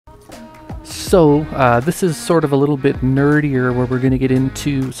This is sort of a little bit nerdier where we're going to get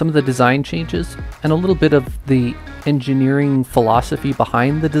into some of the design changes and a little bit of the engineering philosophy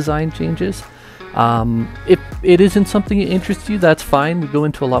behind the design changes. If it isn't something that interests you, that's fine. We go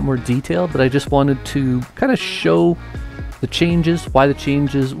into a lot more detail, but I just wanted to kind of show the changes, why the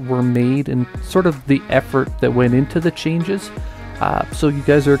changes were made, and sort of the effort that went into the changes. So you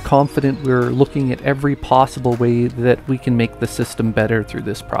guys are confident we're looking at every possible way that we can make the system better through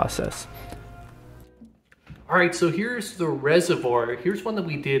this process. All right, so here's the reservoir. Here's one that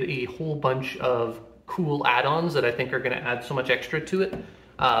we did a whole bunch of cool add-ons that I think are going to add so much extra to it.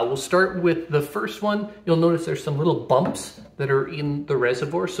 We'll start with the first one. You'll notice there's some little bumps that are in the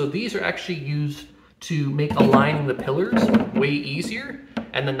reservoir. So these are actually used to make aligning the pillars way easier.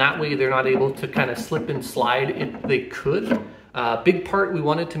 And then that way they're not able to kind of slip and slide if they could. Big part, we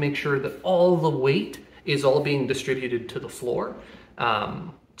wanted to make sure that all the weight is all being distributed to the floor.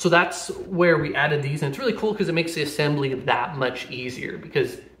 So that's where we added these, and it's really cool because it makes the assembly that much easier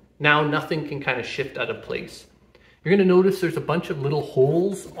because now nothing can kind of shift out of place. You're going to notice there's a bunch of little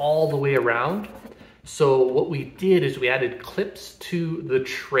holes all the way around. So what we did is we added clips to the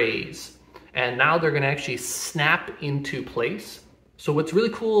trays, and now they're going to actually snap into place. So what's really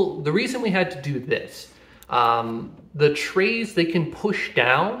cool, the reason we had to do this, the trays, they can push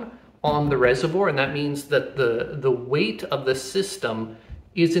down on the reservoir, and that means that the weight of the system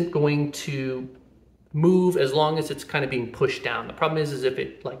isn't going to move as long as it's kind of being pushed down. The problem is if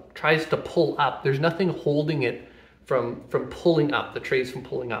it like tries to pull up, there's nothing holding it from pulling up, the trays from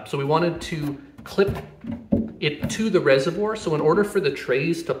pulling up. So we wanted to clip it to the reservoir. So in order for the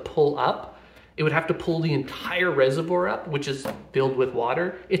trays to pull up, it would have to pull the entire reservoir up, which is filled with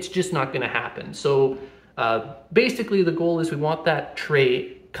water. It's just not going to happen. So basically the goal is we want that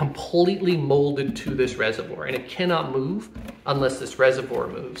tray completely molded to this reservoir, and it cannot move unless this reservoir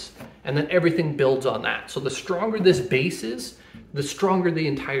moves, and then everything builds on that. So the stronger this base is, the stronger the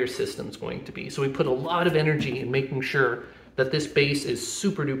entire system's going to be. So we put a lot of energy in making sure that this base is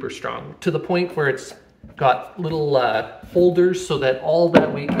super duper strong, to the point where it's got little holders so that all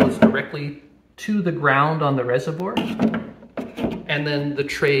that weight goes directly to the ground on the reservoir, and then the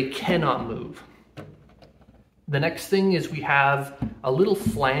tray cannot move. The next thing is we have a little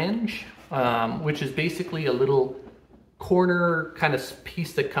flange, which is basically a little corner kind of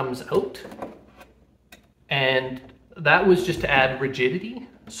piece that comes out. And that was just to add rigidity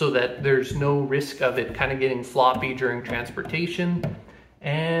so that there's no risk of it kind of getting floppy during transportation.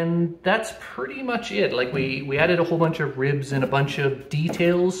 And that's pretty much it. Like we added a whole bunch of ribs and a bunch of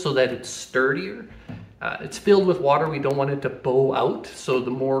details so that it's sturdier. It's filled with water. We don't want it to bow out. So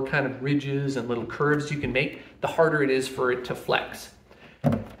the more kind of ridges and little curves you can make, the harder it is for it to flex.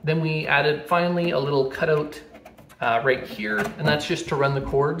 Then we added finally a little cutout right here, and that's just to run the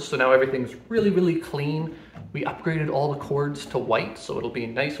cords. So now everything's really, really clean. We upgraded all the cords to white, so it'll be a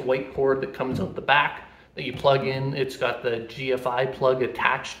nice white cord that comes out the back that you plug in. It's got the GFI plug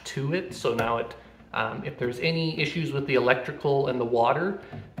attached to it. So now it, if there's any issues with the electrical and the water,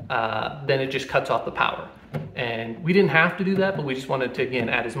 then it just cuts off the power. And we didn't have to do that, but we just wanted to, again,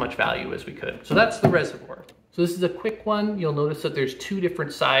 add as much value as we could. So that's the reservoir. So this is a quick one. You'll notice that there's two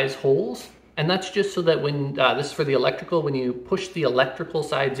different size holes, and that's just so that when, this is for the electrical, when you push the electrical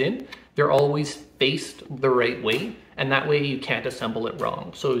sides in, they're always faced the right way, and that way you can't assemble it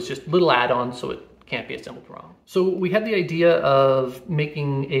wrong. So it's just little add-ons so it can't be assembled wrong. So we had the idea of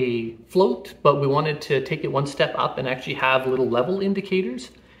making a float, but we wanted to take it one step up and actually have little level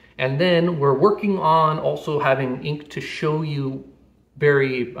indicators. And then we're working on also having ink to show you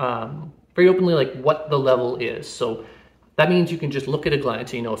very openly like what the level is. So that means you can just look at a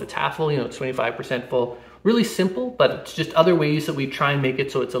glance, you know if it's half full, you know it's 25% full. Really simple, but it's just other ways that we try and make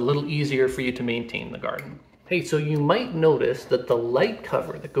it so it's a little easier for you to maintain the garden. Hey, so you might notice that the light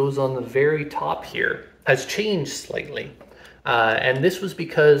cover that goes on the very top here has changed slightly. And this was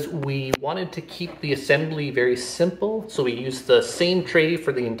because we wanted to keep the assembly very simple. So we used the same tray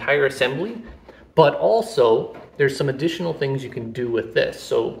for the entire assembly, but also there's some additional things you can do with this.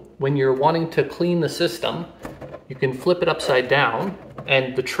 So when you're wanting to clean the system, you can flip it upside down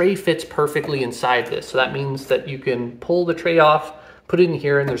and the tray fits perfectly inside this. So that means that you can pull the tray off, put it in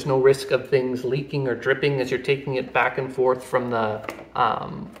here, and there's no risk of things leaking or dripping as you're taking it back and forth from the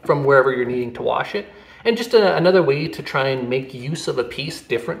from wherever you're needing to wash it. And just another way to try and make use of a piece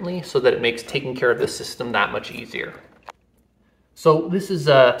differently so that it makes taking care of the system that much easier. So this is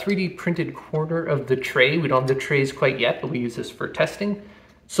a 3D printed corner of the tray. We don't have the trays quite yet, but we use this for testing.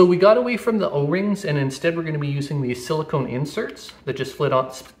 So we got away from the O-rings, and instead we're going to be using these silicone inserts that just fit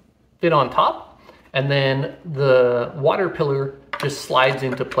on top. And then the water pillar just slides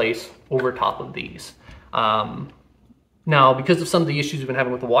into place over top of these. Now, because of some of the issues we've been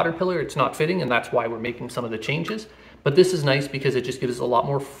having with the water pillar, it's not fitting, and that's why we're making some of the changes. But this is nice because it just gives us a lot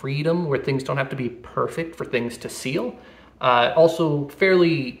more freedom where things don't have to be perfect for things to seal. Also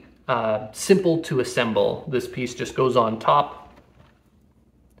fairly simple to assemble. This piece just goes on top,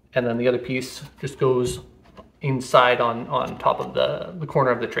 and then the other piece just goes inside on top of the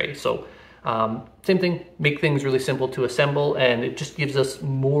corner of the tray. So same thing, make things really simple to assemble, and it just gives us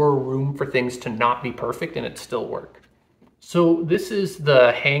more room for things to not be perfect and it still work. So this is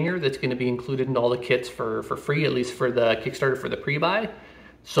the hanger that's going to be included in all the kits for free, at least for the Kickstarter for the pre-buy.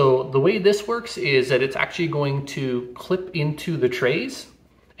 So the way this works is that it's actually going to clip into the trays,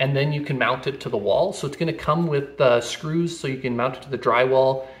 and then you can mount it to the wall. So it's going to come with screws so you can mount it to the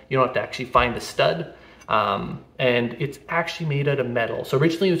drywall. You don't have to actually find a stud. And it's actually made out of metal. So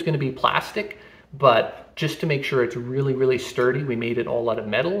originally it was going to be plastic, but just to make sure it's really, really sturdy, we made it all out of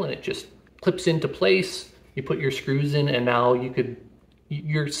metal, and it just clips into place. You put your screws in, and now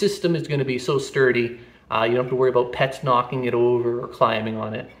your system is going to be so sturdy, you don't have to worry about pets knocking it over or climbing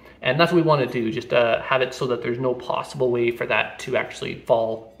on it. And that's what we want to do, just have it so that there's no possible way for that to actually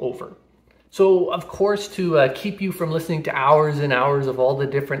fall over. So of course, to keep you from listening to hours and hours of all the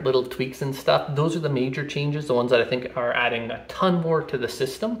different little tweaks and stuff, those are the major changes, the ones that I think are adding a ton more to the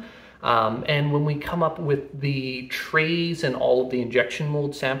system. And when we come up with the trays and all of the injection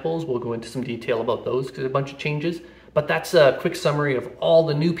mold samples, we'll go into some detail about those because there's a bunch of changes. But that's a quick summary of all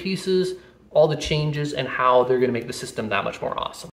the new pieces, all the changes, and how they're going to make the system that much more awesome.